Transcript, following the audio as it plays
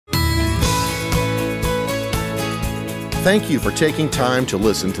Thank you for taking time to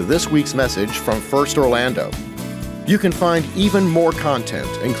listen to this week's message from First Orlando. You can find even more content,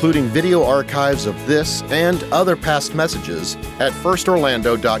 including video archives of this and other past messages, at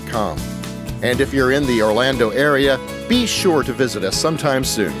firstorlando.com. And if you're in the Orlando area, be sure to visit us sometime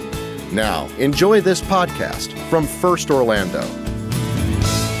soon. Now, enjoy this podcast from First Orlando.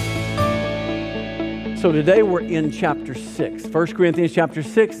 So today we're in chapter 6, 1 Corinthians chapter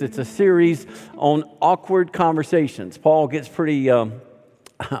 6. It's a series on awkward conversations. Paul gets pretty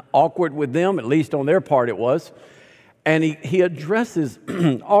awkward with them, at least on their part it was. And he addresses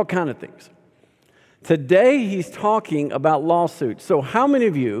all kinds of things. Today he's talking about lawsuits. So how many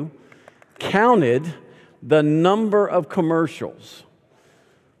of you counted the number of commercials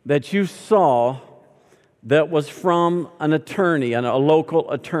that you saw that was from an attorney, a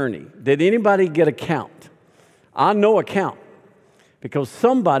local attorney? Did anybody get a count? I know a count because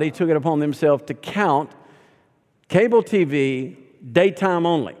somebody took it upon themselves to count cable TV daytime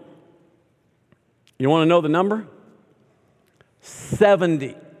only. You want to know the number?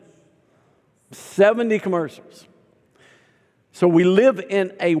 70. 70 commercials. So we live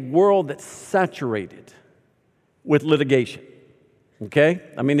in a world that's saturated with litigation. Okay?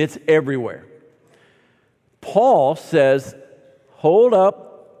 I mean, it's everywhere. Paul says, hold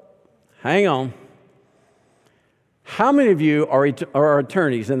up, hang on. How many of you are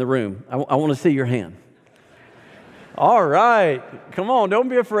attorneys in the room? I want to see your hand. All right. Come on, don't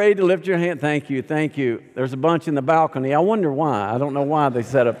be afraid to lift your hand. Thank you, thank you. There's a bunch in the balcony. I wonder why. I don't know why they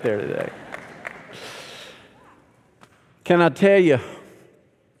set up there today. Can I tell you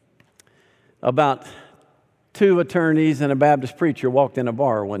about two attorneys and a Baptist preacher walked in a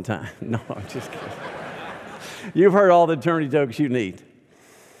bar one time? No, I'm just kidding. You've heard all the attorney jokes you need.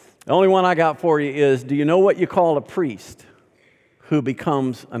 The only one I got for you is, do you know what you call a priest who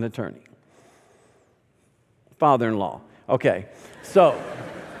becomes an attorney? Father-in-law. Okay, so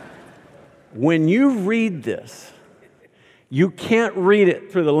when you read this, you can't read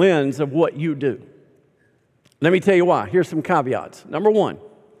it through the lens of what you do. Let me tell you why. Here's some caveats. Number one,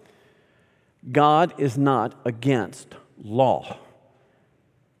 God is not against law,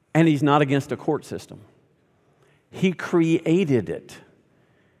 and He's not against a court system. He created it.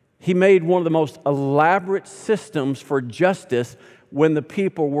 He made one of the most elaborate systems for justice when the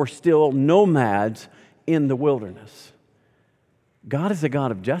people were still nomads in the wilderness. God is a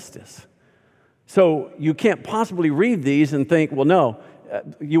God of justice. So you can't possibly read these and think, well, no,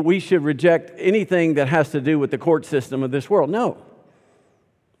 we should reject anything that has to do with the court system of this world. No.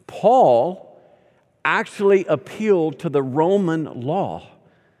 Paul actually appealed to the Roman law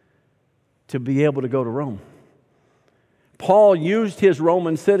to be able to go to Rome. Paul used his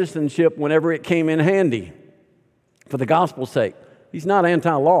Roman citizenship whenever it came in handy for the gospel's sake. He's not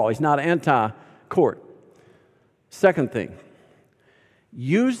anti-law. He's not anti-court. Second thing,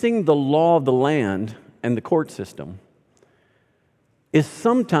 using the law of the land and the court system is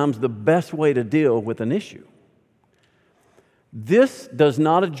sometimes the best way to deal with an issue. This does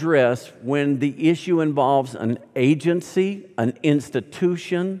not address when the issue involves an agency, an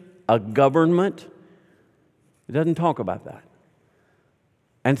institution, a government. It doesn't talk about that.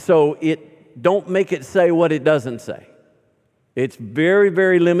 And so don't make it say what it doesn't say. It's very,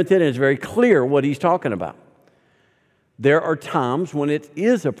 very limited, and it's very clear what he's talking about. There are times when it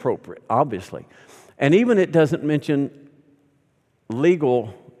is appropriate, obviously. And even it doesn't mention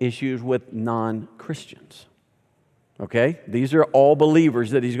legal issues with non-Christians. Okay? These are all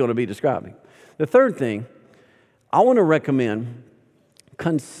believers that he's going to be describing. The third thing, I want to recommend,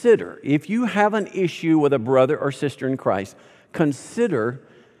 consider, if you have an issue with a brother or sister in Christ, consider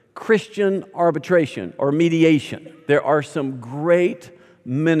Christian arbitration or mediation. There are some great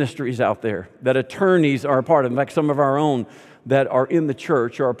ministries out there that attorneys are a part of. In fact, some of our own that are in the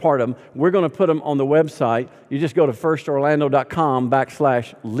church are a part of them. We're going to put them on the website. You just go to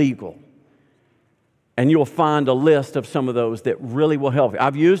firstorlando.com/legal. And you'll find a list of some of those that really will help you.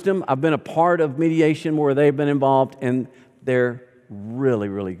 I've used them. I've been a part of mediation where they've been involved, and they're really,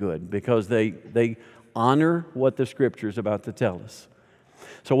 really good because they honor what the Scripture is about to tell us.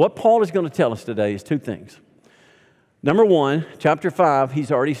 So what Paul is going to tell us today is two things. Number one, chapter 5, he's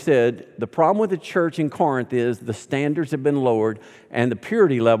already said, the problem with the church in Corinth is the standards have been lowered and the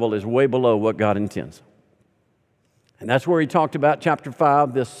purity level is way below what God intends. And that's where he talked about, chapter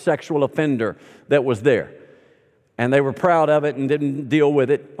 5, this sexual offender that was there. And they were proud of it and didn't deal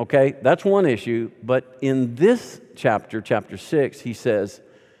with it, okay? That's one issue. But in this chapter, chapter 6, he says,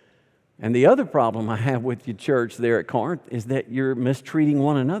 and the other problem I have with your church there at Corinth is that you're mistreating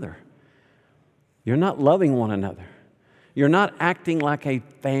one another. You're not loving one another. You're not acting like a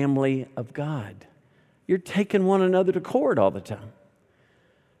family of God. You're taking one another to court all the time.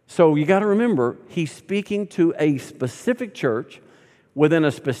 So you got to remember, he's speaking to a specific church within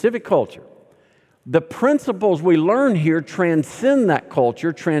a specific culture. The principles we learn here transcend that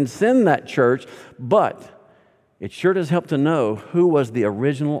culture, transcend that church, but it sure does help to know who was the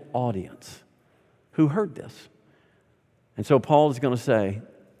original audience, who heard this. And so Paul is going to say,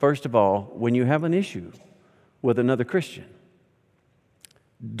 first of all, when you have an issue with another Christian,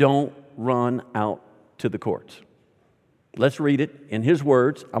 don't run out to the courts. Let's read it in his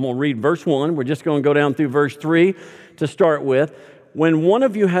words. I'm going to read verse 1. We're just going to go down through verse 3 to start with. When one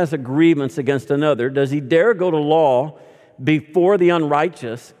of you has a grievance against another, does he dare go to law before the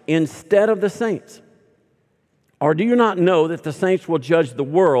unrighteous instead of the saints? Or do you not know that the saints will judge the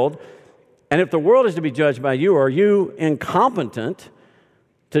world? And if the world is to be judged by you, are you incompetent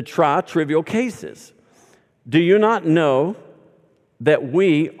to try trivial cases? Do you not know that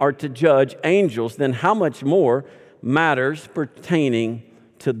we are to judge angels? Then how much more matters pertaining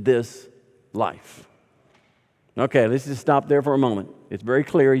to this life? Okay, let's just stop there for a moment. It's very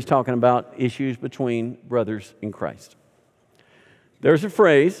clear he's talking about issues between brothers in Christ. There's a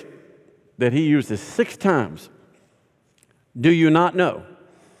phrase that he uses 6 times. Do you not know?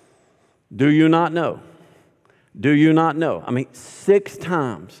 Do you not know? Do you not know? I mean, 6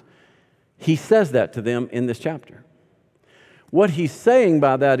 times he says that to them in this chapter. What he's saying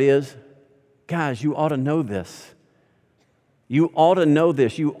by that is, guys, you ought to know this. You ought to know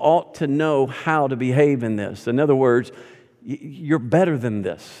this. You ought to know how to behave in this. In other words, you're better than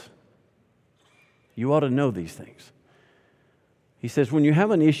this. You ought to know these things. He says, when you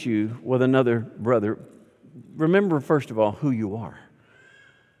have an issue with another brother, remember, first of all, who you are.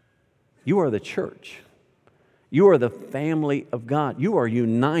 You are the church. You are the family of God. You are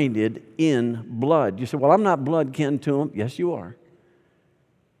united in blood. You say, well, I'm not blood kin to him. Yes, you are.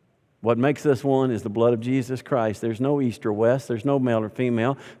 What makes us one is the blood of Jesus Christ. There's no east or west. There's no male or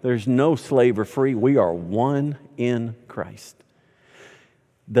female. There's no slave or free. We are one in Christ.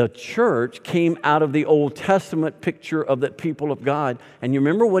 The church came out of the Old Testament picture of the people of God. And you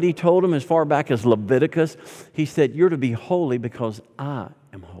remember what he told them as far back as Leviticus? He said, you're to be holy because I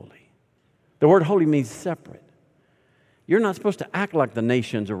am holy. The word holy means separate. You're not supposed to act like the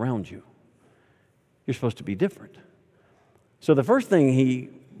nations around you. You're supposed to be different. So the first thing he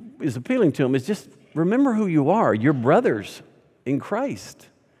is appealing to them is just remember who you are. You're brothers in Christ.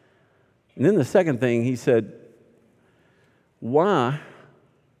 And then the second thing he said, why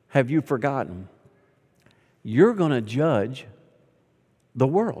have you forgotten? You're going to judge the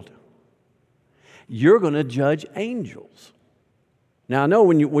world. You're going to judge angels. Now, I know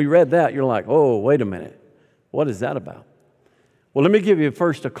when we read that, you're like, oh, wait a minute. What is that about? Well, let me give you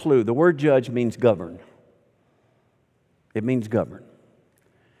first a clue. The word judge means govern. It means govern.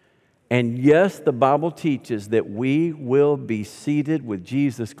 And yes, the Bible teaches that we will be seated with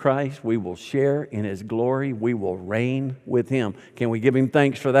Jesus Christ. We will share in His glory. We will reign with Him. Can we give Him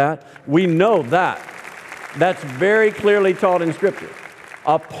thanks for that? We know that. That's very clearly taught in Scripture.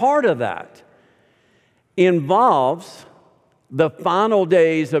 A part of that involves the final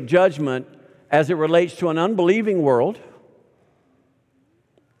days of judgment as it relates to an unbelieving world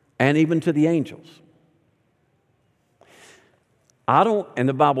and even to the angels. And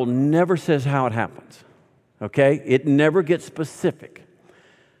the Bible never says how it happens, okay? It never gets specific.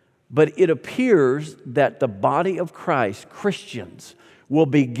 But it appears that the body of Christ, Christians, will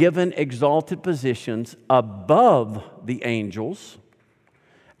be given exalted positions above the angels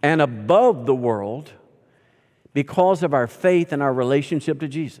and above the world because of our faith and our relationship to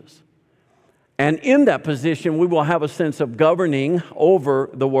Jesus. And in that position, we will have a sense of governing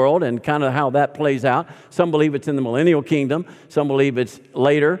over the world and kind of how that plays out. Some believe it's in the millennial kingdom. Some believe it's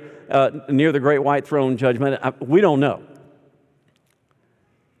later, near the great white throne judgment. We don't know.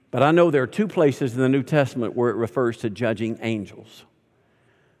 But I know there are 2 places in the New Testament where it refers to judging angels.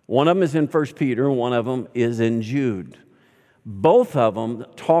 One of them is in 1 Peter, and one of them is in Jude. Both of them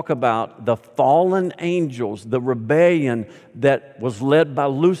talk about the fallen angels, the rebellion that was led by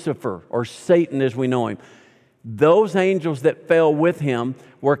Lucifer, or Satan as we know him. Those angels that fell with him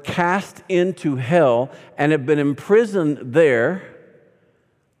were cast into hell and have been imprisoned there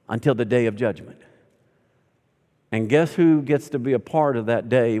until the day of judgment. And guess who gets to be a part of that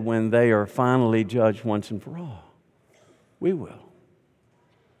day when they are finally judged once and for all? We will.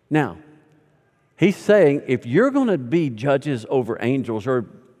 Now, he's saying, if you're going to be judges over angels or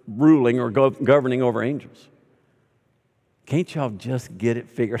ruling or governing over angels, can't y'all just get it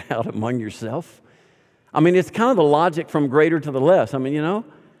figured out among yourself? I mean, it's kind of the logic from greater to the less. I mean, you know,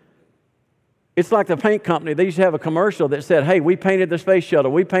 It's like the paint company. They used to have a commercial that said, hey, we painted the space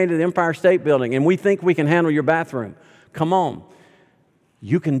shuttle, we painted the Empire State Building, and we think we can handle your bathroom. Come on.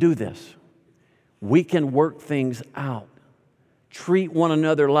 You can do this. We can work things out. Treat one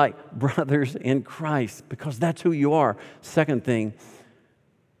another like brothers in Christ, because that's who you are. Second thing,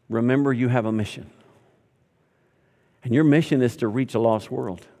 remember you have a mission. And your mission is to reach a lost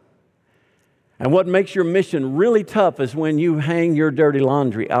world. And what makes your mission really tough is when you hang your dirty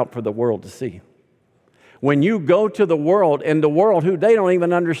laundry out for the world to see. When you go to the world, and the world who they don't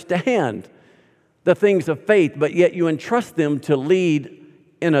even understand the things of faith, but yet you entrust them to lead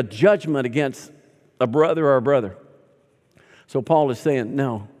in a judgment against a brother or a brother. So Paul is saying,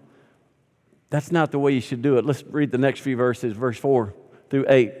 no, that's not the way you should do it. Let's read the next few verses, verse 4 through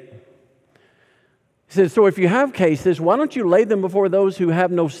 8. He says, so if you have cases, why don't you lay them before those who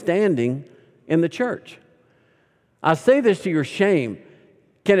have no standing in the church? I say this to your shame.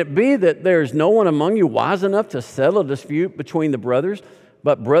 Can it be that there is no one among you wise enough to settle a dispute between the brothers,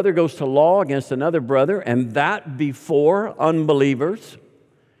 but brother goes to law against another brother, and that before unbelievers?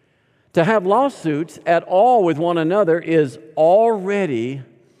 To have lawsuits at all with one another is already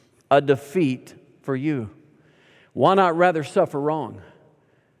a defeat for you. Why not rather suffer wrong?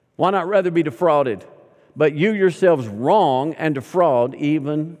 Why not rather be defrauded? But you yourselves wrong and defraud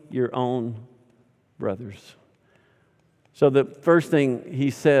even your own brothers. So the first thing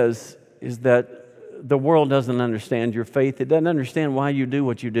he says is that the world doesn't understand your faith. It doesn't understand why you do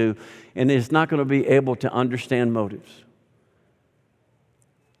what you do, and it's not going to be able to understand motives.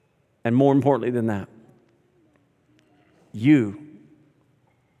 And more importantly than that, you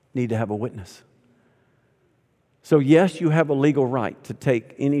need to have a witness. So yes, you have a legal right to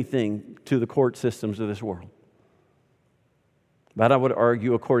take anything to the court systems of this world. But I would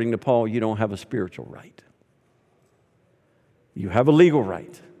argue, according to Paul, you don't have a spiritual right. You have a legal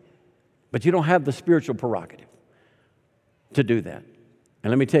right, but you don't have the spiritual prerogative to do that.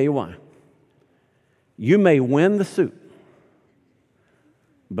 And let me tell you why. You may win the suit,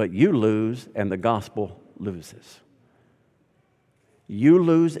 but you lose and the gospel loses. You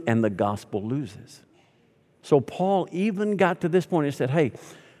lose and the gospel loses. So Paul even got to this point and said, hey,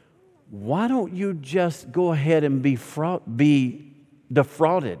 why don't you just go ahead and be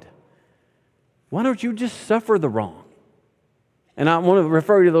defrauded? Why don't you just suffer the wrong? And I want to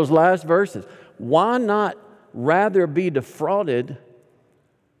refer you to those last verses. Why not rather be defrauded,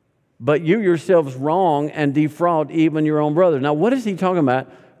 but you yourselves wrong and defraud even your own brother? Now, what is he talking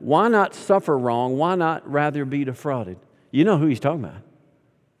about? Why not suffer wrong? Why not rather be defrauded? You know who he's talking about.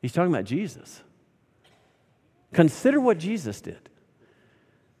 He's talking about Jesus. Consider what Jesus did,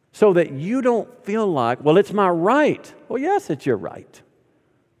 so that you don't feel like, well, it's my right. Well, yes, it's your right.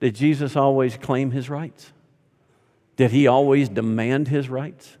 Did Jesus always claim his rights? Did he always demand his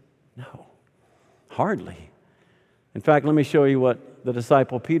rights? No, hardly. In fact, let me show you what the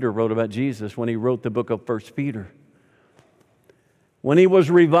disciple Peter wrote about Jesus when he wrote the book of 1 Peter. When he was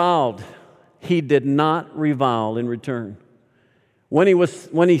reviled, he did not revile in return. When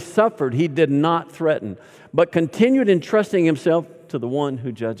he suffered, he did not threaten, but continued entrusting himself to the one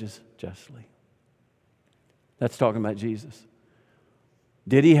who judges justly. That's talking about Jesus.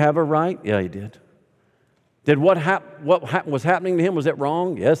 Did he have a right? Yeah, he did. Did what was happening to him, was it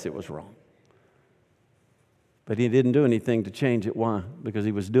wrong? Yes, it was wrong. But he didn't do anything to change it. Why? Because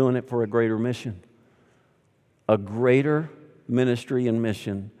he was doing it for a greater mission. A greater ministry and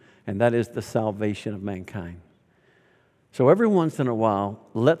mission, and that is the salvation of mankind. So every once in a while,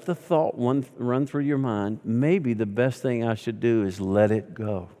 let the thought run through your mind, maybe the best thing I should do is let it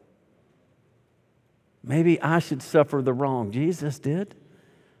go. Maybe I should suffer the wrong. Jesus did.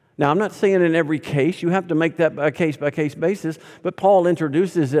 Now, I'm not saying in every case, you have to make that a case-by-case basis, but Paul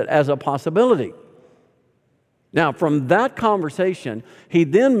introduces it as a possibility. Now, from that conversation, he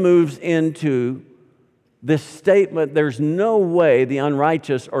then moves into this statement, there's no way the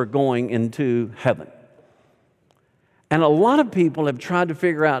unrighteous are going into heaven. And a lot of people have tried to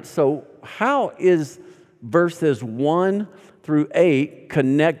figure out, so how is verses 1 through 8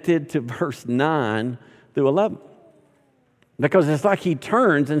 connected to verse 9 through 11? Because it's like he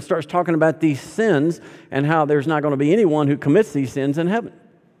turns and starts talking about these sins and how there's not going to be anyone who commits these sins in heaven.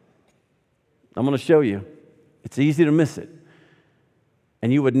 I'm going to show you. It's easy to miss it.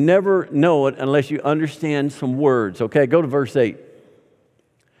 And you would never know it unless you understand some words. Okay, go to verse 8.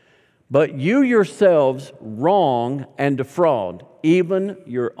 But you yourselves wrong and defraud, even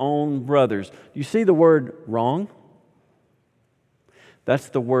your own brothers. You see the word wrong? That's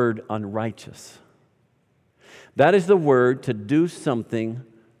the word unrighteous. That is the word to do something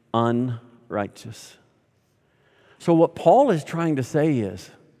unrighteous. So what Paul is trying to say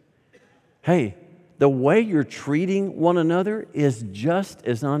is, Hey, the way you're treating one another is just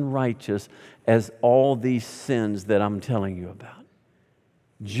as unrighteous as all these sins that I'm telling you about.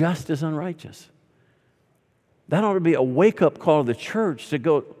 Just as unrighteous. That ought to be a wake-up call to the church to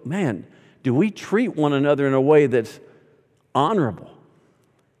go, man, do we treat one another in a way that's honorable?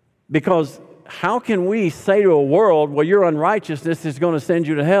 Because how can we say to a world, well, your unrighteousness is going to send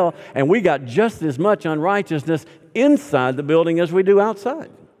you to hell, and we got just as much unrighteousness inside the building as we do outside?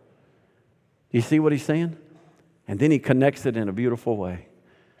 You see what he's saying? And then he connects it in a beautiful way.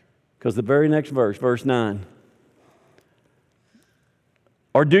 Because the very next verse, verse 9,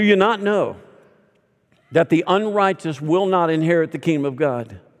 or do you not know that the unrighteous will not inherit the kingdom of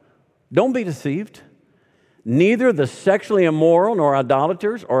God? Don't be deceived. Neither the sexually immoral, nor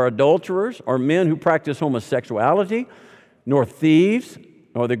idolaters, or adulterers, or men who practice homosexuality, nor thieves,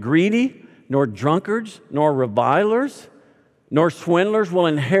 nor the greedy, nor drunkards, nor revilers, nor swindlers will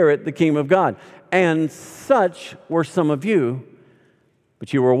inherit the kingdom of God. And such were some of you,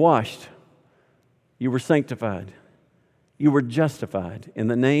 but you were washed, you were sanctified, you were justified in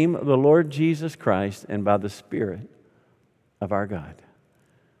the name of the Lord Jesus Christ and by the Spirit of our God.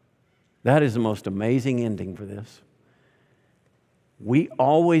 That is the most amazing ending for this. We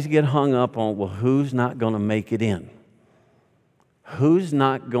always get hung up on, well, who's not going to make it in? Who's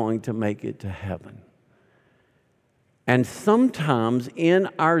not going to make it to heaven? And sometimes in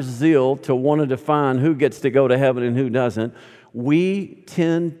our zeal to want to define who gets to go to heaven and who doesn't, we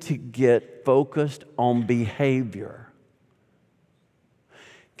tend to get focused on behavior.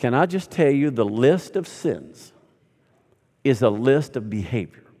 Can I just tell you, the list of sins is a list of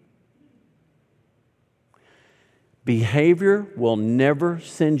behavior. Behavior will never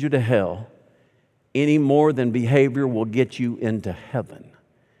send you to hell any more than behavior will get you into heaven.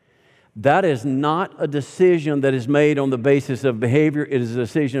 That is not a decision that is made on the basis of behavior. It is a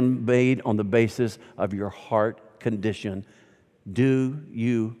decision made on the basis of your heart condition. Do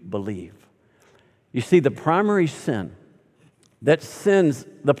you believe? You see, the primary sin that sends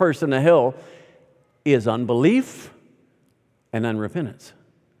the person to hell is unbelief and unrepentance.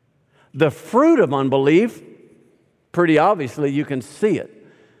 The fruit of unbelief, pretty obviously you can see it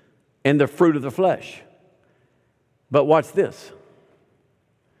in the fruit of the flesh. But watch this.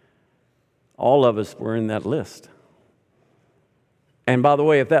 All of us were in that list. And by the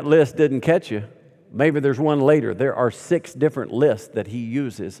way, if that list didn't catch you, maybe there's one later. There are 6 different lists that he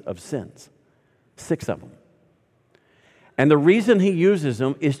uses of sins. 6 of them. And the reason he uses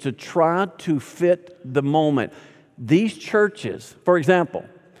them is to try to fit the moment. These churches, for example,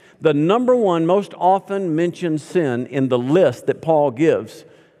 the number one most often mentioned sin in the list that Paul gives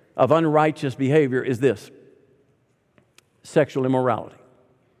of unrighteous behavior is this: sexual immorality.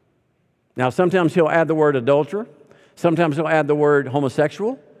 Now, sometimes he'll add the word adulterer. Sometimes he'll add the word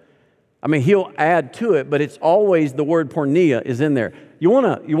homosexual. I mean, he'll add to it, but it's always the word porneia is in there. You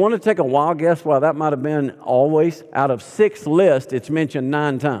want to take a wild guess why that might have been always? Out of 6 lists, it's mentioned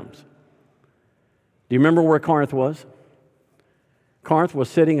 9 times. Do you remember where Corinth was? Corinth was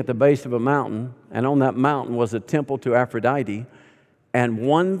sitting at the base of a mountain, and on that mountain was a temple to Aphrodite, and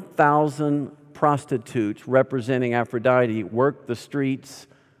 1,000 prostitutes representing Aphrodite worked the streets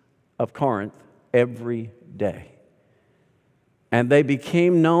of Corinth every day. And they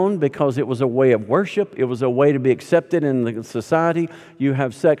became known because it was a way of worship. It was a way to be accepted in the society. You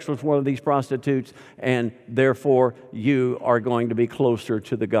have sex with one of these prostitutes, and therefore you are going to be closer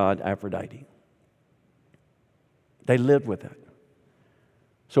to the god Aphrodite. They lived with it.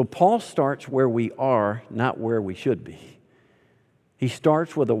 So Paul starts where we are, not where we should be. He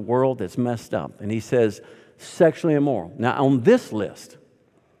starts with a world that's messed up, and he says sexually immoral. Now on this list,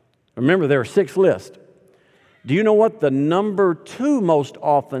 remember there are 6 lists. Do you know what the number 2 most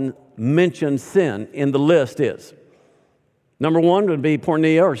often mentioned sin in the list is? Number 1 would be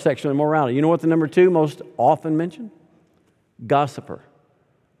porneia or sexual immorality. You know what the number 2 most often mentioned? Gossiper,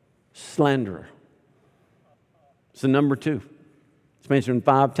 slanderer. It's the number 2. It's mentioned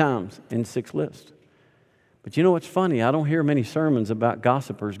 5 times in 6 lists. But you know what's funny? I don't hear many sermons about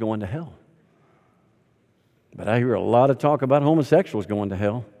gossipers going to hell. But I hear a lot of talk about homosexuals going to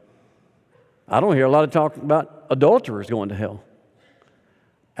hell. I don't hear a lot of talk about adulterers going to hell.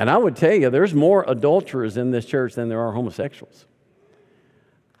 And I would tell you, there's more adulterers in this church than there are homosexuals.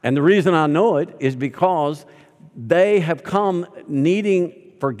 And the reason I know it is because they have come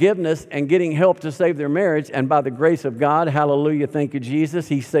needing forgiveness and getting help to save their marriage, and by the grace of God, hallelujah, thank you, Jesus,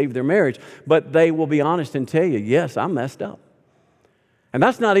 He saved their marriage. But they will be honest and tell you, yes, I messed up. And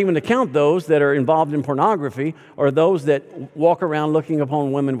that's not even to count those that are involved in pornography or those that walk around looking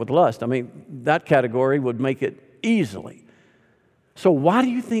upon women with lust. I mean, that category would make it easily. So why do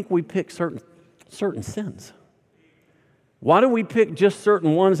you think we pick certain sins? Why do we pick just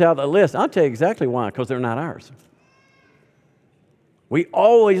certain ones out of the list? I'll tell you exactly why, because they're not ours. We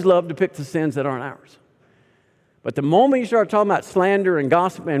always love to pick the sins that aren't ours. But the moment you start talking about slander and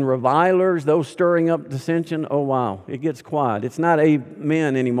gossip and revilers, those stirring up dissension, oh wow, it gets quiet. It's not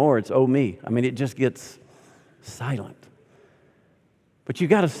amen anymore, it's oh me. I mean, it just gets silent. But you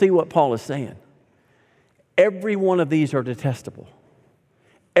got to see what Paul is saying. Every one of these are detestable.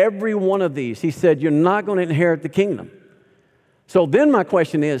 Every one of these, he said, you're not going to inherit the kingdom. So then my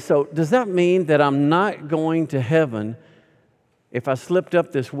question is, so does that mean that I'm not going to heaven if I slipped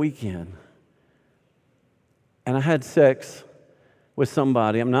up this weekend and I had sex with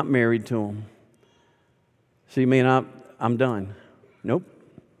somebody, I'm not married to them? So you mean I'm done? Nope.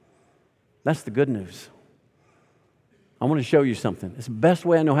 That's the good news. I want to show you something. It's the best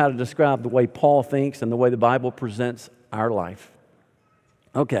way I know how to describe the way Paul thinks and the way the Bible presents our life.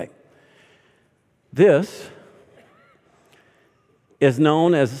 Okay. This is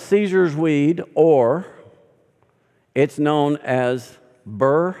known as Caesar's weed, or it's known as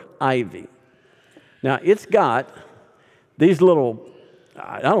burr ivy. Now, it's got these little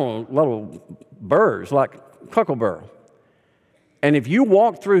burrs, like huckleberry. And if you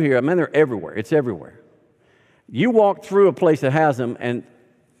walk through here, I mean, they're everywhere. It's everywhere. You walk through a place that has them, and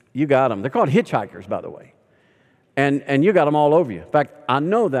you got them. They're called hitchhikers, by the way. And you got them all over you. In fact, I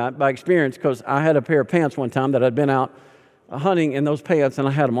know that by experience because I had a pair of pants one time that I'd been out hunting in those pants, and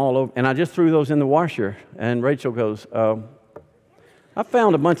I had them all over. And I just threw those in the washer. And Rachel goes, I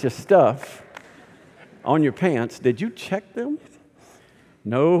found a bunch of stuff on your pants. Did you check them?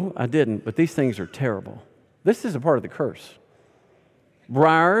 No, I didn't. But these things are terrible. This is a part of the curse.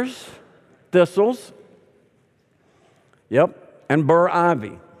 Briars, thistles, and burr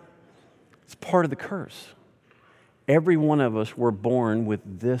ivy. It's part of the curse. Every one of us were born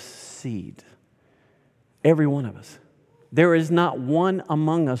with this seed. Every one of us. There is not one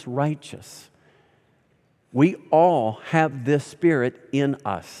among us righteous. We all have this spirit in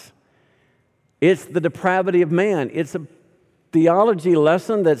us. It's the depravity of man. It's a theology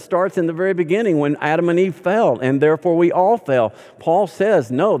lesson that starts in the very beginning when Adam and Eve fell, and therefore we all fell. Paul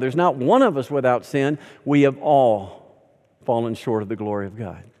says, no, there's not one of us without sin. We have all fallen short of the glory of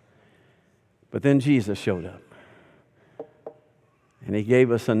God. But then Jesus showed up, and he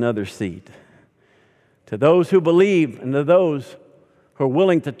gave us another seed. To those who believe and to those who are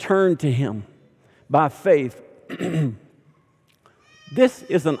willing to turn to him by faith, this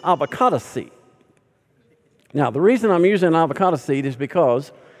is an avocado seed. Now, the reason I'm using an avocado seed is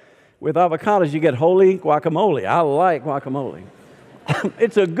because with avocados you get holy guacamole. I like guacamole.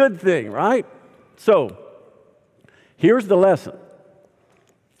 It's a good thing, right? So, here's the lesson.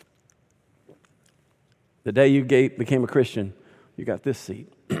 The day you became a Christian, you got this seed.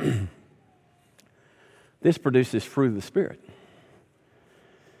 This produces fruit of the Spirit.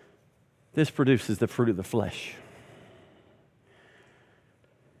 This produces the fruit of the flesh.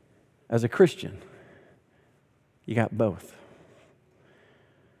 As a Christian, you got both.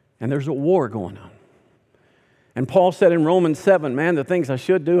 And there's a war going on. And Paul said in Romans 7, man, the things I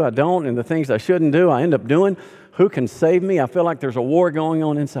should do, I don't, and the things I shouldn't do, I end up doing. Who can save me? I feel like there's a war going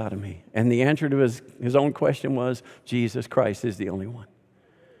on inside of me. And the answer to his own question was, Jesus Christ is the only one.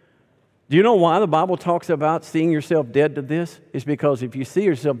 Do you know why the Bible talks about seeing yourself dead to this? It's because if you see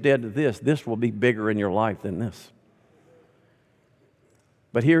yourself dead to this will be bigger in your life than this.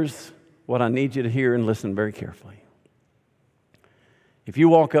 But here's what I need you to hear and listen very carefully. If you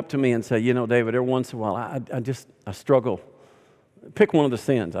walk up to me and say, you know, David, every once in a while, I struggle. Pick one of the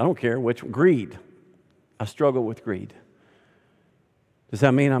sins. I don't care which. Greed. I struggle with greed. Does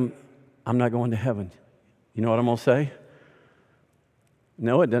that mean I'm not going to heaven? You know what I'm going to say?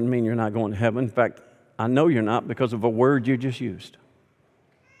 No, it doesn't mean you're not going to heaven. In fact, I know you're not because of a word you just used.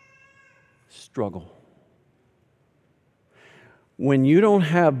 Struggle. When you don't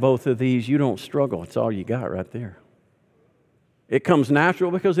have both of these, you don't struggle. It's all you got right there. It comes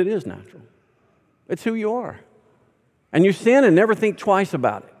natural because it is natural. It's who you are. And you sin and never think twice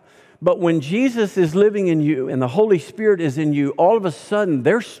about it. But when Jesus is living in you and the Holy Spirit is in you, all of a sudden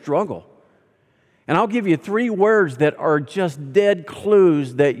there's struggle. And I'll give you 3 words that are just dead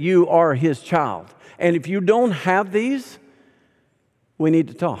clues that you are his child. And if you don't have these, we need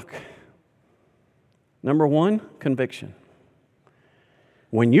to talk. Number 1, conviction.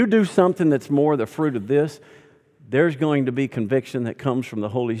 When you do something that's more the fruit of this, there's going to be conviction that comes from the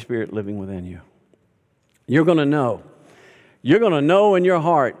Holy Spirit living within you. You're going to know. You're going to know in your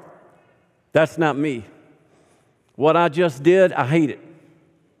heart, that's not me. What I just did, I hate it.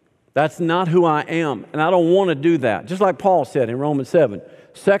 That's not who I am, and I don't want to do that. Just like Paul said in Romans 7.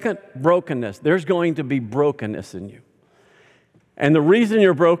 Second, brokenness. There's going to be brokenness in you. And the reason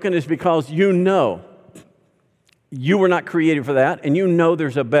you're broken is because you know you were not created for that, and you know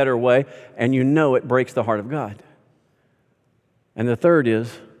there's a better way, and you know it breaks the heart of God. And the third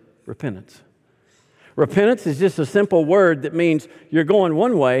is repentance. Repentance is just a simple word that means you're going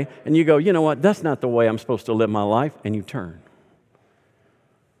one way, and you go, you know what, that's not the way I'm supposed to live my life, and you turn.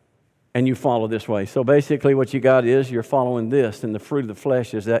 And you follow this way. So basically what you got is you're following this, and the fruit of the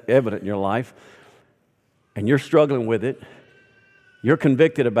flesh is that evident in your life, and you're struggling with it. You're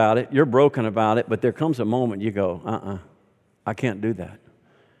convicted about it. You're broken about it. But there comes a moment you go, I can't do that.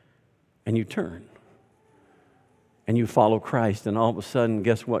 And you turn. And you follow Christ. And all of a sudden,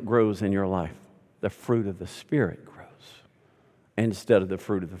 guess what grows in your life? The fruit of the Spirit grows instead of the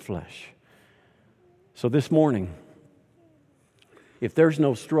fruit of the flesh. So this morning, if there's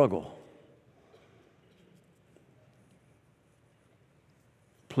no struggle,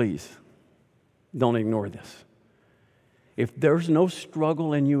 please don't ignore this. If there's no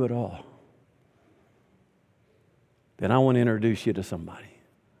struggle in you at all, then I want to introduce you to somebody.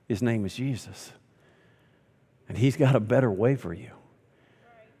 His name is Jesus. And He's got a better way for you.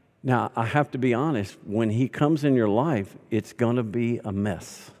 Now, I have to be honest, when He comes in your life, it's going to be a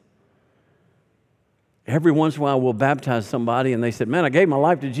mess. Every once in a while, we'll baptize somebody, and they said, man, I gave my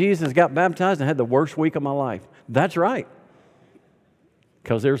life to Jesus, got baptized, and had the worst week of my life. That's right.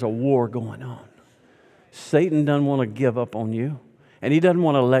 Because there's a war going on. Satan doesn't want to give up on you, and he doesn't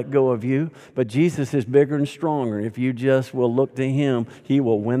want to let go of you, but Jesus is bigger and stronger. If you just will look to Him, He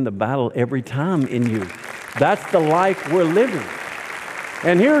will win the battle every time in you. That's the life we're living.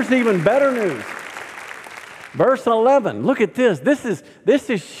 And here's even better news. Verse 11, look at this. This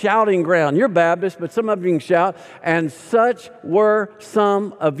is shouting ground. You're Baptist, but some of you can shout, and such were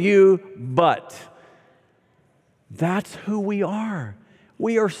some of you, but. That's who we are.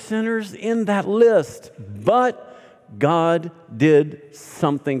 We are sinners in that list, but God did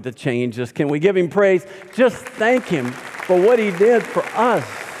something to change us. Can we give Him praise? Just thank Him for what He did for us.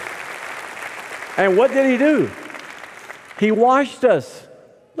 And what did He do? He washed us.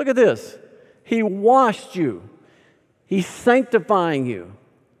 Look at this. He washed you. He's sanctifying you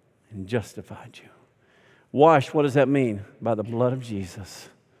and justified you. Wash, what does that mean? By the blood of Jesus.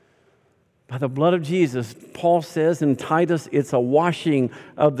 By the blood of Jesus, Paul says in Titus, it's a washing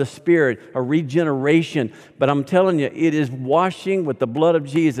of the Spirit, a regeneration. But I'm telling you, it is washing with the blood of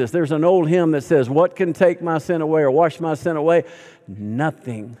Jesus. There's an old hymn that says, what can take my sin away or wash my sin away?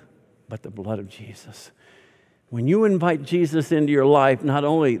 Nothing but the blood of Jesus. When you invite Jesus into your life, not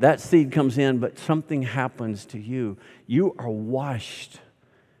only that seed comes in, but something happens to you. You are washed.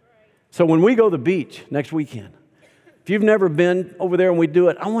 So when we go to the beach next weekend, if you've never been over there and we do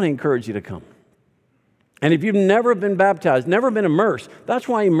it, I want to encourage you to come. And if you've never been baptized, never been immersed, that's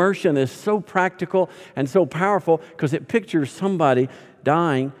why immersion is so practical and so powerful, because it pictures somebody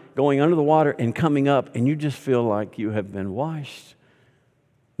dying, going under the water and coming up, and you just feel like you have been washed.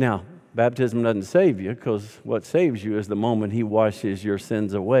 Now, baptism doesn't save you, because what saves you is the moment He washes your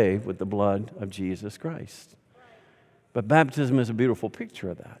sins away with the blood of Jesus Christ. But baptism is a beautiful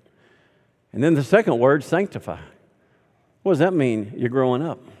picture of that. And then the second word, sanctify. What does that mean? You're growing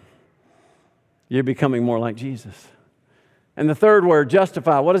up. You're becoming more like Jesus. And the third word,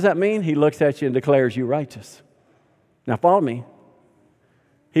 justify. What does that mean? He looks at you and declares you righteous. Now follow me.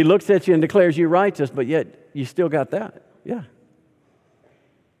 He looks at you and declares you righteous, but yet you still got that. Yeah.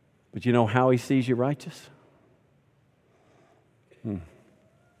 But you know how He sees you righteous?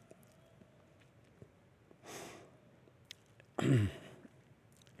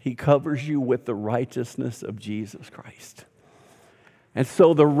 He covers you with the righteousness of Jesus Christ. And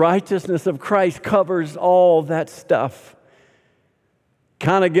so the righteousness of Christ covers all that stuff.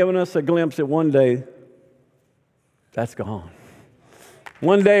 Kind of giving us a glimpse that one day, that's gone.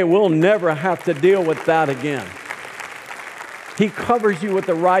 One day we'll never have to deal with that again. He covers you with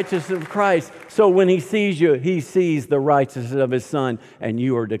the righteousness of Christ. So when He sees you, He sees the righteousness of His Son, and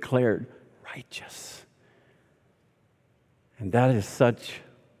you are declared righteous. And that is such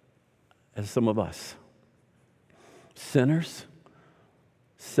as some of us, sinners,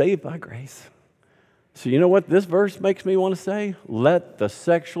 saved by grace. So you know what this verse makes me want to say? Let the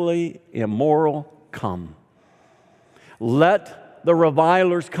sexually immoral come. Let the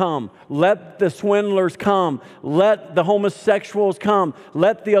revilers come. Let the swindlers come. Let the homosexuals come.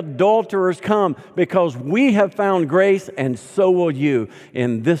 Let the adulterers come, because we have found grace, and so will you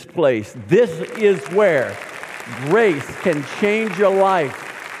in this place. This is where grace can change your life.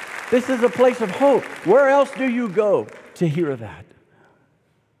 This is a place of hope. Where else do you go to hear that?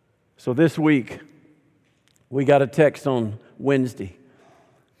 So this week, we got a text on Wednesday,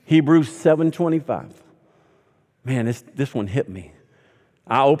 Hebrews 7:25. Man, this one hit me.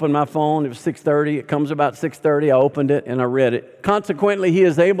 I opened my phone, it was 6:30. It comes about 6:30. I opened it and I read it. Consequently, he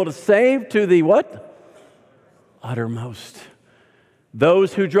is able to save to the what? Uttermost.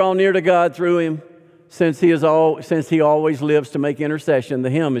 Those who draw near to God through him, since he always lives to make intercession.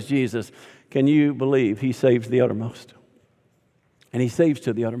 The him is Jesus. Can you believe he saves the uttermost? And he saves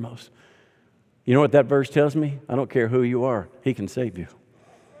to the uttermost. You know what that verse tells me? I don't care who you are, he can save you.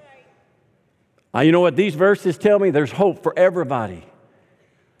 You know what these verses tell me? There's hope for everybody.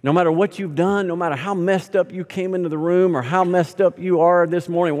 No matter what you've done, no matter how messed up you came into the room or how messed up you are this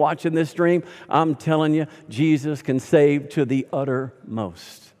morning watching this stream, I'm telling you, Jesus can save to the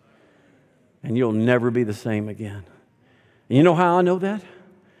uttermost. And you'll never be the same again. And you know how I know that?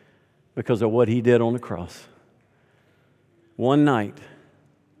 Because of what he did on the cross. One night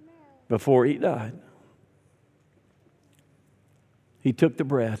before he died, he took the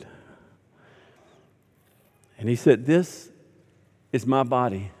bread and he said, "This is my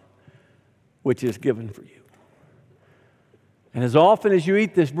body, which is given for you. And as often as you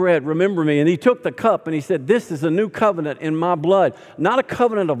eat this bread, remember me." And he took the cup and he said, "This is a new covenant in my blood." Not a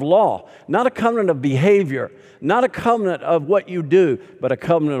covenant of law, not a covenant of behavior, not a covenant of what you do, but a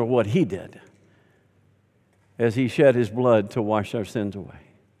covenant of what he did as he shed his blood to wash our sins away.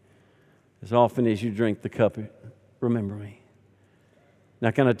 As often as you drink the cup, remember me. Now,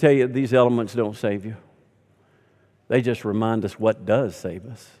 can I tell you, these elements don't save you. They just remind us what does save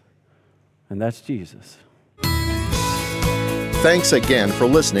us, and that's Jesus. Thanks again for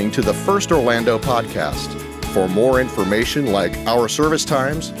listening to the First Orlando podcast. For more information like our service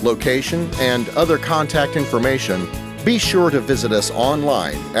times, location, and other contact information, be sure to visit us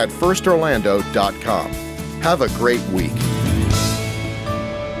online at firstorlando.com. Have a great week.